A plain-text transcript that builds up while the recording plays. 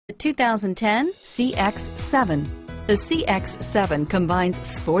2010 CX-7. The CX-7 combines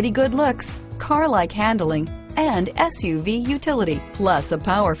sporty good looks, car-like handling, and SUV utility, plus a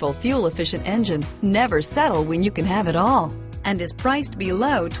powerful fuel-efficient engine. Never settle when you can have it all, and is priced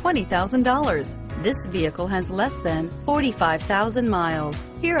below $20,000. This vehicle has less than 45,000 miles.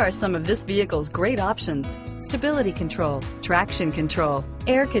 Here are some of this vehicle's great options: stability control, traction control,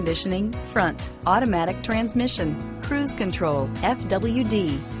 air conditioning, front, automatic transmission, cruise control,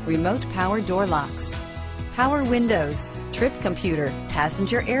 FWD, remote power door locks, power windows, trip computer,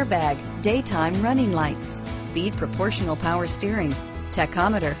 passenger airbag, daytime running lights, speed proportional power steering,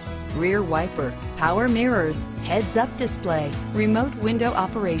 tachometer, rear wiper, power mirrors, heads-up display, remote window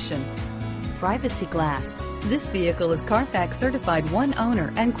operation, privacy glass. This vehicle is CARFAX certified one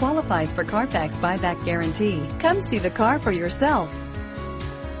owner and qualifies for CARFAX buyback guarantee. Come see the car for yourself.